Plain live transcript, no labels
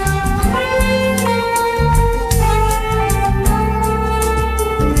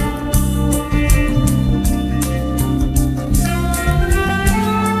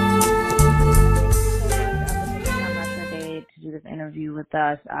with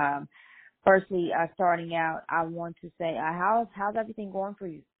us. Firstly, starting out, I want to say, how's everything going for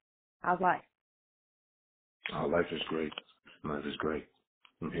you? How's life? Life is great. Life is great.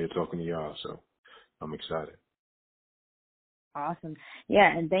 I'm here talking to y'all, so I'm excited. Awesome.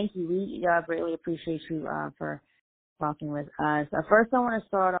 Yeah, and thank you. We greatly appreciate you for talking with us. First, I want to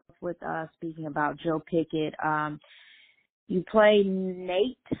start off with speaking about Joe Pickett. You play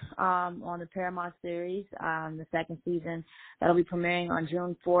Nate on the Paramount series, the second season. That'll be premiering on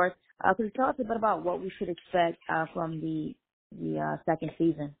June 4th. Could you tell us a bit about what we should expect from the second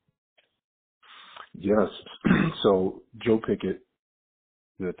season? Yes. So Joe Pickett,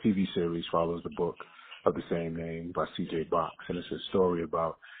 the TV series, follows the book of the same name by C.J. Box, and it's a story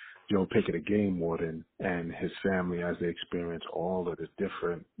about Joe Pickett, a game warden, and his family as they experience all of the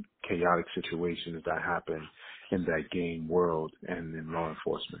different chaotic situations that happen in that game world and in law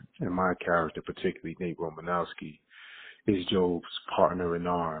enforcement. And my character, particularly Nate Romanowski, is Joe's partner in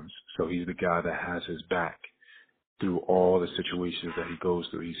arms. So he's the guy that has his back through all the situations that he goes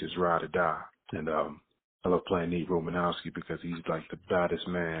through. He's his ride or die. And I love playing Nate Romanowski because he's like the baddest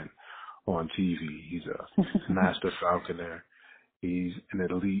man on TV. He's a master falconer. He's an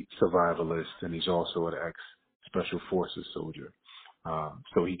elite survivalist, and he's also an ex-special forces soldier.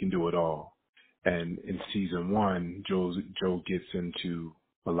 So he can do it all. And in season 1, Joe gets into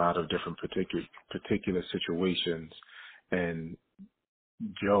a lot of different particular situations, and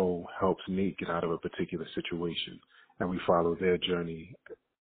Joe helps Nate get out of a particular situation. And we follow their journey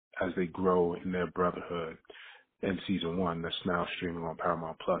as they grow in their brotherhood. In season 1, that's now streaming on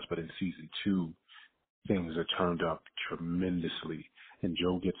Paramount Plus, but in season 2, things are turned up tremendously, and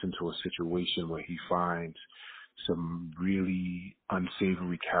Joe gets into a situation where he finds some really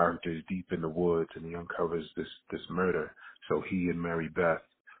unsavory characters deep in the woods, and he uncovers this murder. So he and Mary Beth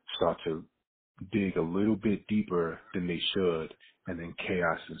start to dig a little bit deeper than they should, and then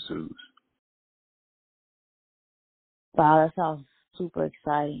chaos ensues. Wow, that sounds super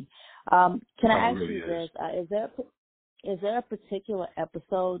exciting. Can I ask really you this? Is there a particular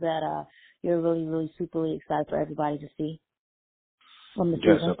episode that you're really, really superly excited for everybody to see from the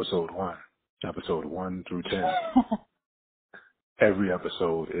Yes, season? episode 1 through 10. Every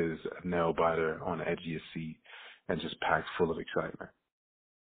episode is a nail biter on the edge of your seat and just packed full of excitement.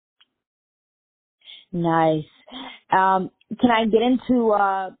 Nice. Can I get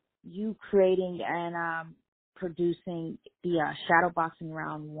into you creating and producing the Shadowboxing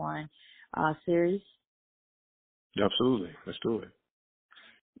Round 1 series? Absolutely. Let's do it.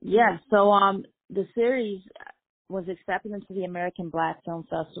 Yeah. So the series was accepted into the American Black Film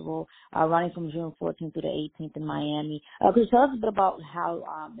Festival, running from June 14th through the 18th in Miami. Could you tell us a bit about how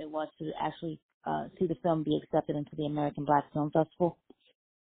it was to actually see the film be accepted into the American Black Film Festival?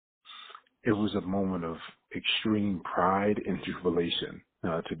 It was a moment of extreme pride and jubilation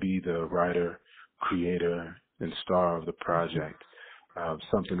to be the writer, creator, and star of the project.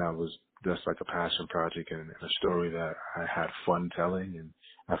 Something that's like a passion project and a story that I had fun telling, and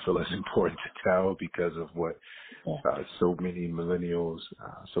I feel it's important to tell because of what so many millennials,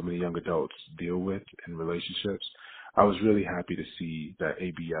 so many young adults deal with in relationships. I was really happy to see that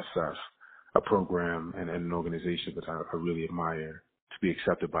ABSF, a program and an organization that I really admire, to be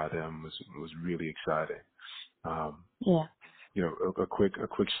accepted by them was really exciting. A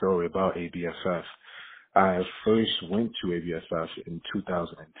quick story about ABSF. I first went to ABSF in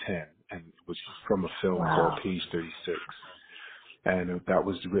 2010, and it was from a film called Page 36. And that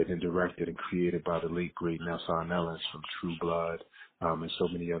was written and directed and created by the late, great Nelson Nellis from True Blood and so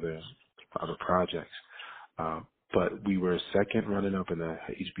many other projects. But we were second running up in the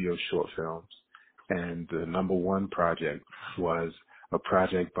HBO short films. And the number 1 project was a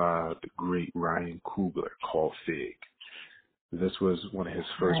project by the great Ryan Coogler called Fig. This was one of his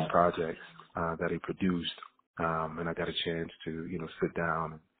first projects that he produced, and I got a chance to, sit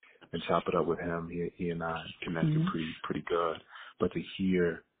down and chop it up with him. He and I connected pretty good. But to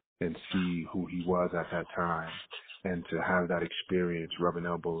hear and see who he was at that time, and to have that experience rubbing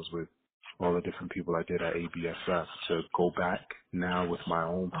elbows with all the different people I did at ABSF, to go back now with my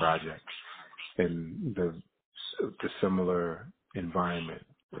own project in the similar environment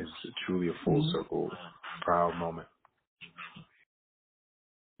is truly a full circle, proud moment.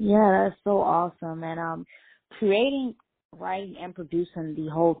 Yeah, that's so awesome. And creating, writing, and producing the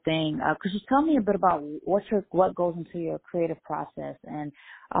whole thing. Could you tell me a bit about what goes into your creative process? And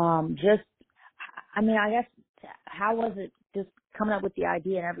I guess, how was it just coming up with the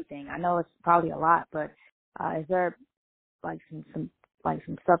idea and everything? I know it's probably a lot, but is there like some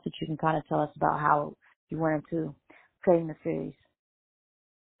stuff that you can kind of tell us about how you went into creating the series?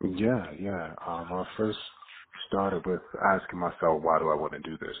 Yeah. Our first started with asking myself, why do I want to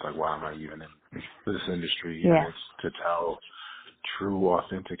do this? Like, why am I even in this industry? And Yeah. it's to tell true,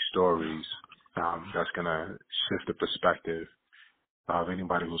 authentic stories that's going to shift the perspective of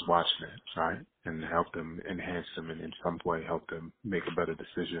anybody who's watching it, right? And help them, enhance them, and in some way help them make a better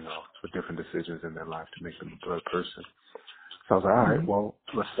decision or for different decisions in their life to make them a better person. So I was like, all right, Mhm. well,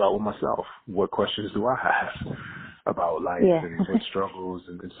 let's start with myself. What questions do I have about life, Yeah. and what struggles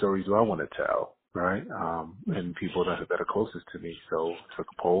and stories do I want to tell, right? And people that are closest to me. So I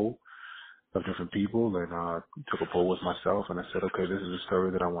took a poll of different people and took a poll with myself, and I said, okay, this is a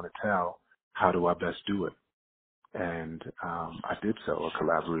story that I want to tell. How do I best do it? And I did so. I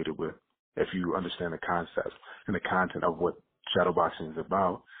collaborated with, if you understand the concept and the content of what shadowboxing is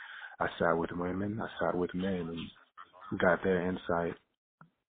about, I sat with women, I sat with men, and got their insight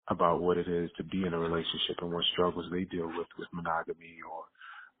about what it is to be in a relationship and what struggles they deal with monogamy or,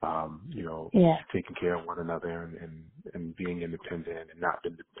 Yeah. taking care of one another and being independent and not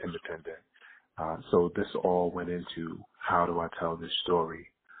being independent. So this all went into how do I tell this story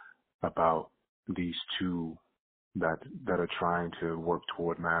about these two that are trying to work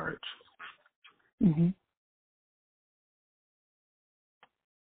toward marriage. Mhm.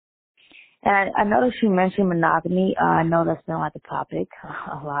 And I noticed you mentioned monogamy. I know that's been like a topic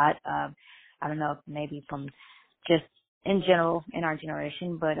a lot. I don't know if maybe from just in general in our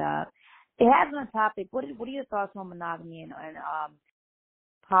generation, but it has been a topic. What are your thoughts on monogamy and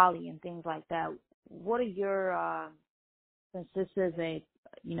poly and things like that? What are your since this is a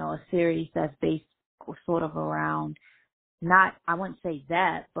a series that's based sort of around not I wouldn't say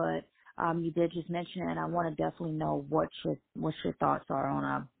that, but you did just mention it, and I want to definitely know what your thoughts are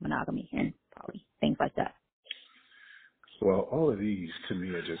on monogamy and poly things like that. Well, all of these to me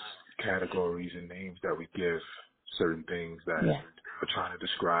are just categories and names that we give certain things that Yeah. are trying to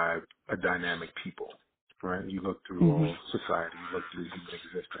describe a dynamic people, right? You look through Mhm. all society, you look through human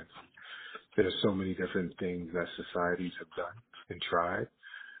existence. There's so many different things that societies have done and tried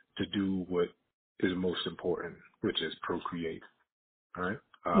to do what is most important, which is procreate, right?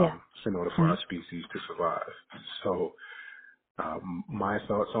 Yeah. In order for our Mhm. species to survive. So my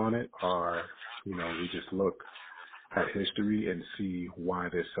thoughts on it are, we just look at history and see why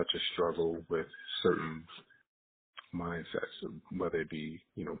there's such a struggle with certain mindsets, whether it be,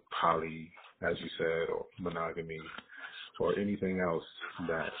 poly, as you said, or monogamy, or anything else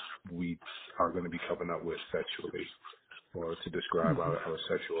that we are going to be coming up with sexually or to describe Mhm. our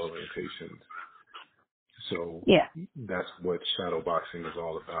sexual orientations. So Yeah. that's what shadow boxing is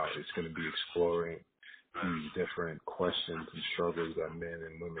all about. It's going to be exploring these different questions and struggles that men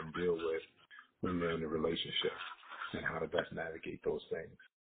and women deal with when they're in a relationship and how to best navigate those things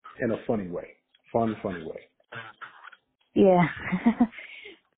in a funny way, funny way. Yeah.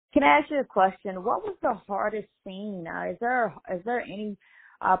 Can I ask you a question? What was the hardest scene? Is there any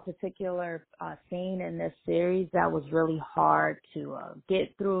particular scene in this series that was really hard to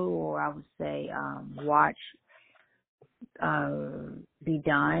get through, or I would say watch be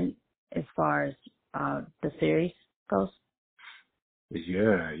done as far as the series goes?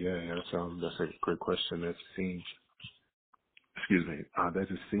 Yeah. That's a great question. There's a scene. Excuse me.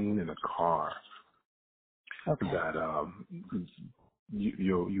 There's a scene in a car Okay. that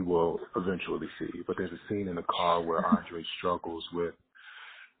you will eventually see. But there's a scene in a car where Andre struggles with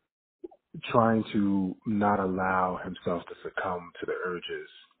trying to not allow himself to succumb to the urges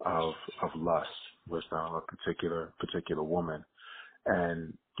of lust with a particular woman,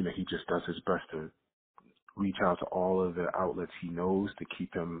 and he just does his best to reach out to all of the outlets he knows to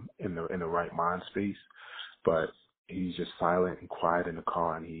keep him in the right mind space, but he's just silent and quiet in the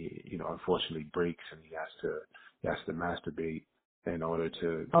car, and he unfortunately breaks, and he has to masturbate in order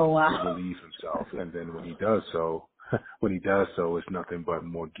to Oh wow. relieve himself, and then when he does so, it's nothing but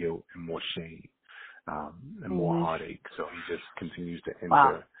more guilt and more shame, and more Mhm. heartache. So he just continues to Wow.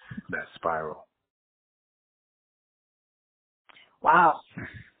 enter that spiral. Wow.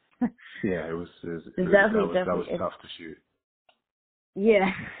 Yeah, It's that was definitely. tough to shoot.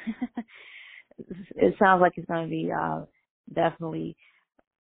 Yeah. It sounds like it's going to be definitely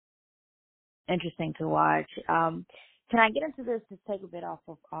interesting to watch. Can I get into this to take a bit off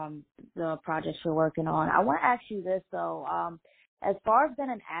of the projects you're working on? I want to ask you this though. As far as being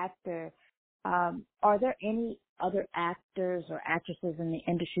an actor, are there any other actors or actresses in the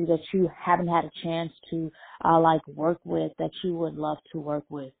industry that you haven't had a chance to like work with that you would love to work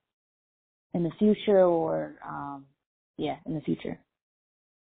with in the future or in the future?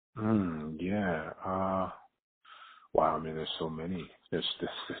 Yeah. Wow. I mean, there's so many. There's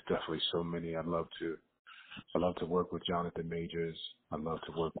definitely so many. I'd love to work with Jonathan Majors. I'd love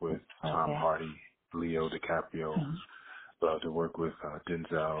to work with Tom Okay. Hardy. Leo DiCaprio. Mm-hmm. Love to work with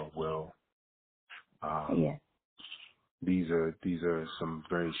Denzel, Will. Um, Yeah. these are some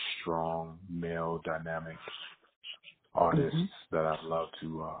very strong male dynamic artists Mm-hmm. that I'd love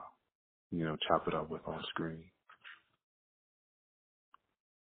to chop it up with on screen.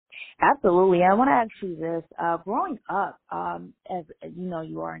 Absolutely. I want to ask you this. Growing up, as you know,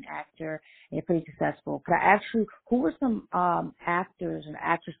 you are an actor and you're pretty successful. Could I ask you, who were some actors and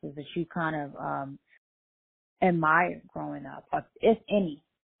actresses that you kind of admired growing up, if any,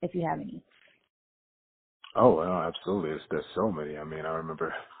 if you have any? Oh, well, absolutely. There's so many. I mean, I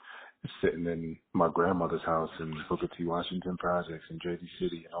remember sitting in my grandmother's house in Booker T. Washington Projects in Jersey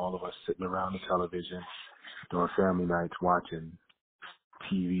City, and all of us sitting around the television during family nights watching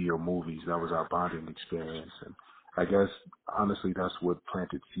TV or movies. That was our bonding experience. And I guess, honestly, that's what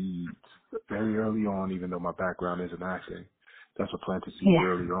planted seeds very early on, even though my background isn't acting. That's what planted seeds Yeah.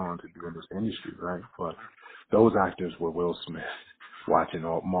 early on to do in this industry, right? But those actors were Will Smith, watching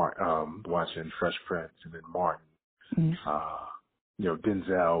Fresh Prince, and then Martin, Mm-hmm.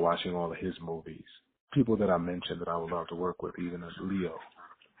 Denzel, watching all of his movies. People that I mentioned that I would love to work with, even as Leo.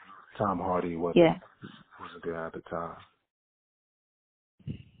 Tom Hardy Yeah. wasn't there at the time.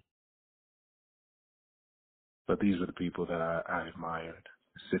 But these were the people that I admired.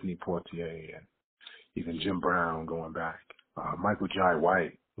 Sidney Poitier and even Jim Brown going back. Michael Jai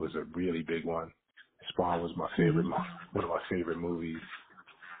White was a really big one. Spawn was my favorite, Mm-hmm. one of my favorite movies.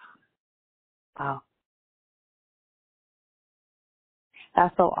 Wow.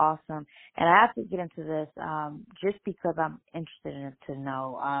 That's so awesome. And I have to get into this just because I'm interested in it to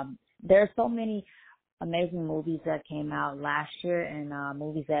know. There are so many amazing movies that came out last year and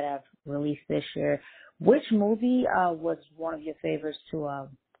movies that have released this year. Which movie was one of your favorites to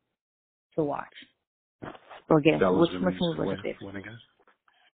watch or get That into? was Which released movie was your favorite? when again?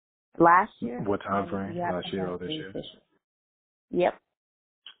 Last year, What time and frame? you have Last something year that's or this released year? this year. Yep.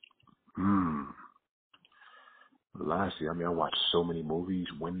 Last year, I mean, I watched so many movies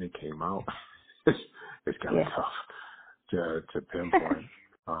when they came out. it's kind of Yeah. tough to pinpoint.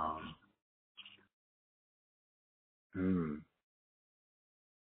 Um, hmm,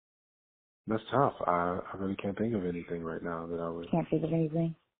 that's tough. I really can't think of anything right now that I would. Can't think of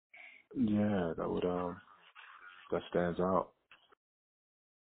anything. Yeah, that stands out.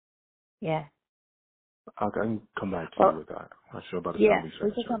 Yeah. I can come back to you Well, with that. I'm sure by the time yeah, we we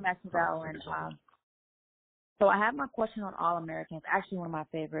finish, can come back to that think one. of something. So I have my question on All Americans. Actually, one of my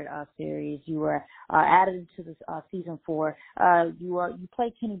favorite series. You were added to this season 4. You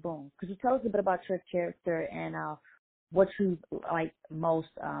play Kenny Boone. Could you tell us a bit about your character and what you like most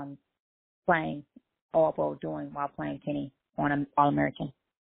playing or doing while playing Kenny on All American?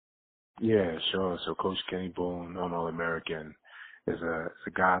 Yeah, sure. So Coach Kenny Boone on All American is a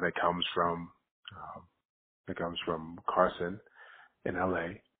guy um, that comes from Carson in LA,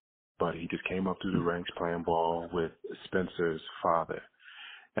 but he just came up through the ranks playing ball with Spencer's father,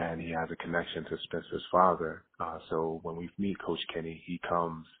 and he has a connection to Spencer's father. So when we meet Coach Kenny, he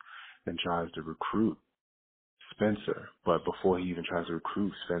comes and tries to recruit Spencer, but before he even tries to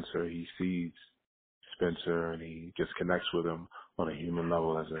recruit Spencer, he sees Spencer and he just connects with him on a human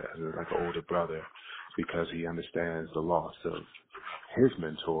level as like an older brother because he understands the loss of his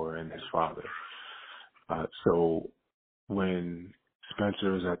mentor and his father. So when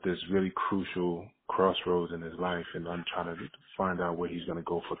Spencer is at this really crucial crossroads in his life and I'm trying to find out where he's going to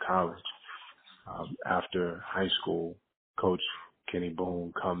go for college, after high school, Coach Kenny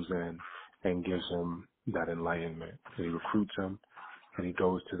Boone comes in and gives him that enlightenment. And he recruits him and he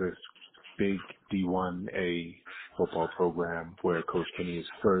goes to this big D1A football program where Coach Kenny is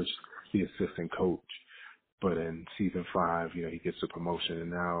first the assistant coach. But in season 5, he gets a promotion and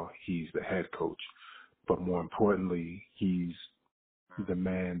now he's the head coach. But more importantly, he's the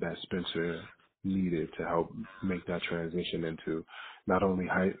man that Spencer needed to help make that transition into not only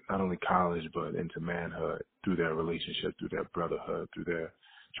college, but into manhood through their relationship, through their brotherhood, through their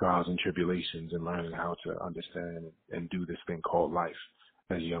trials and tribulations and learning how to understand and do this thing called life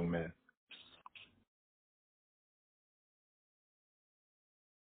as young men.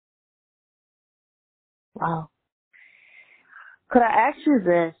 Wow. Could I ask you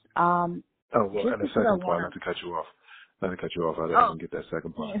this? Oh, well, Just and the because I second want part, not to cut you off. Not to cut you off. I to. didn't get that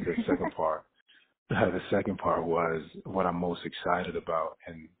second Oh. part. The second part the second part was what I'm most excited about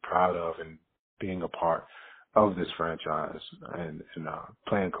and proud of and being a part of this franchise and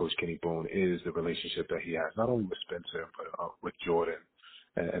playing Coach Kenny Boone is the relationship that he has, not only with Spencer, but with Jordan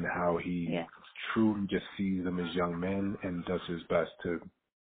and how he Yeah. truly just sees them as young men and does his best to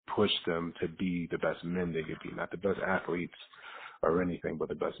push them to be the best men they could be, not the best athletes or anything, but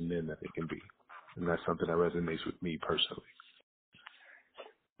the best men that they can be. and that's something that resonates with me personally.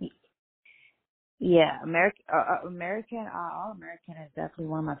 Yeah, All American is definitely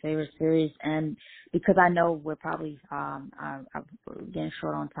one of my favorite series, and because I know we're probably I'm getting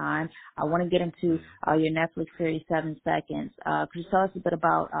short on time, I want to get into your Netflix series 7 Seconds. Could you tell us a bit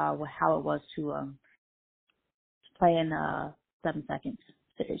about how it was to play in 7 Seconds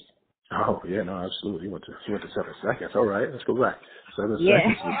series? Oh yeah, no, absolutely. He went to 7 seconds. All right, let's go back. 7 Yeah.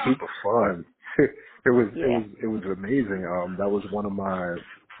 seconds was super fun. it was it Yeah. was it was amazing. That was one of my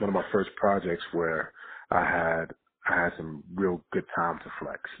first projects where I had some real good time to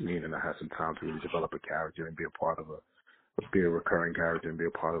flex, meaning I had some time to really develop a character and be a part of be a recurring character and be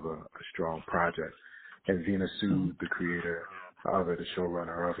a part of a strong project. And Zena Sue, the creator of it, the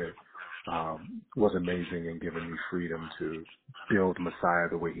showrunner of it, was amazing in giving me freedom to build Messiah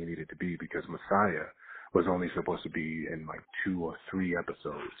the way he needed to be, because Messiah was only supposed to be in like 2 or 3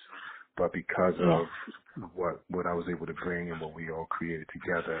 episodes. But because Yeah. of what I was able to bring and what we all created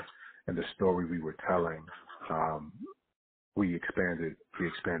together and the story we were telling, um, we expanded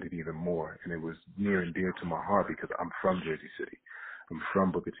even more, and it was near and dear to my heart because I'm from Jersey City. I'm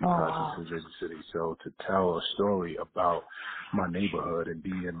from Booker T. Oh Parsons wow. in Jersey City. So to tell a story about my neighborhood and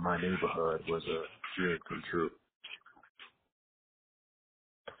be in my neighborhood was a dream come true.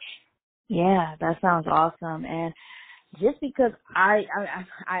 Yeah, that sounds awesome. And just because I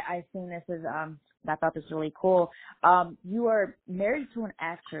seen this as I thought this was really cool. You are married to an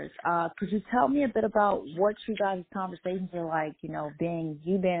actress. Could you tell me a bit about what you guys' conversations are like? You know, being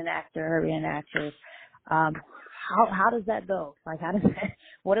an actor, her being an actress. How does that go? Like, how does that?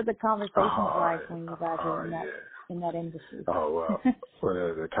 What are the conversations like when you guys are Yeah. in that industry? Oh, well,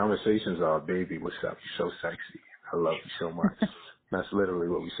 the conversations are, baby, what's up? You're so sexy. I love you so much. That's literally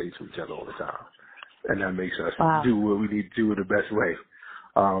what we say to each other all the time. And that makes us Wow. do what we need to do in the best way.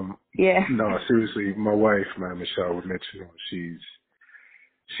 Yeah. No, seriously, my wife, man, Michelle, would mention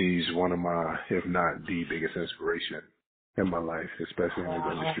she's one of my, if not the biggest inspiration in my life, especially in this Wow,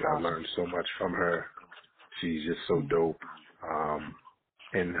 that's industry. I awesome. learned so much from her. She's just so Mm. dope.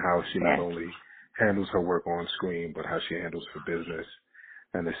 And how she not Yeah. only handles her work on screen, but how she handles her business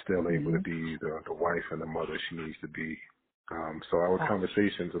and is still able to Mhm. be the wife and the mother she needs to be. So our Wow.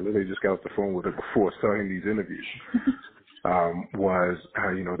 conversations, I literally just got off the phone with her before starting these interviews, was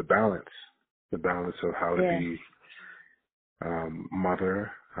how, the balance of how to Yeah. be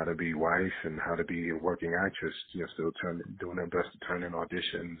mother, how to be wife, and how to be a working actress, still doing their best to turn in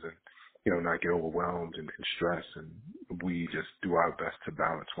auditions and, not get overwhelmed and stress. And we just do our best to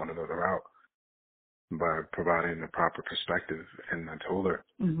balance one another out by providing the proper perspective. And I told her,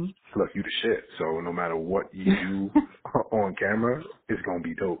 Mhm. look, you the shit. So no matter what you do on camera, it's going to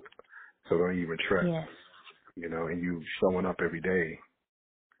be dope. So don't even trip, Yes. and you showing up every day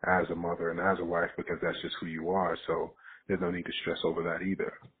as a mother and as a wife because that's just who you are. So there's no need to stress over that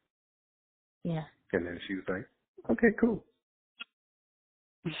either. Yeah. And then she was like, okay, cool.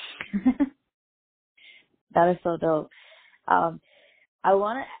 That is so dope. I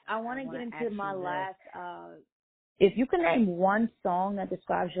wanna get into my last. If you could name one song that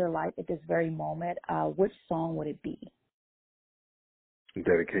describes your life at this very moment, which song would it be?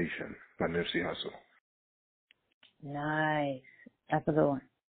 Dedication by Nipsey Hussle. Nice. That's a good one.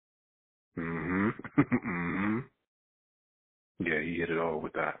 hmm hmm Yeah, he hit it all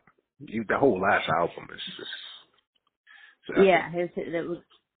with that. The whole last album is just it's epic. Yeah,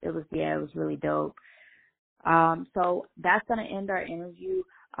 it was really dope. So that's gonna end our interview.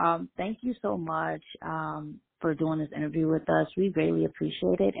 Thank you so much for doing this interview with us. We greatly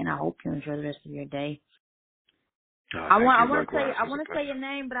appreciate it, and I hope you enjoy the rest of your day. I Thank want I you. want to say Likewise, it I was want a to say pleasure. your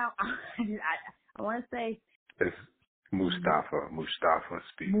name, but I want to say It's Mustafa. Mustafa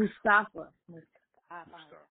speaks. Mustafa. I apologize. Mustafa.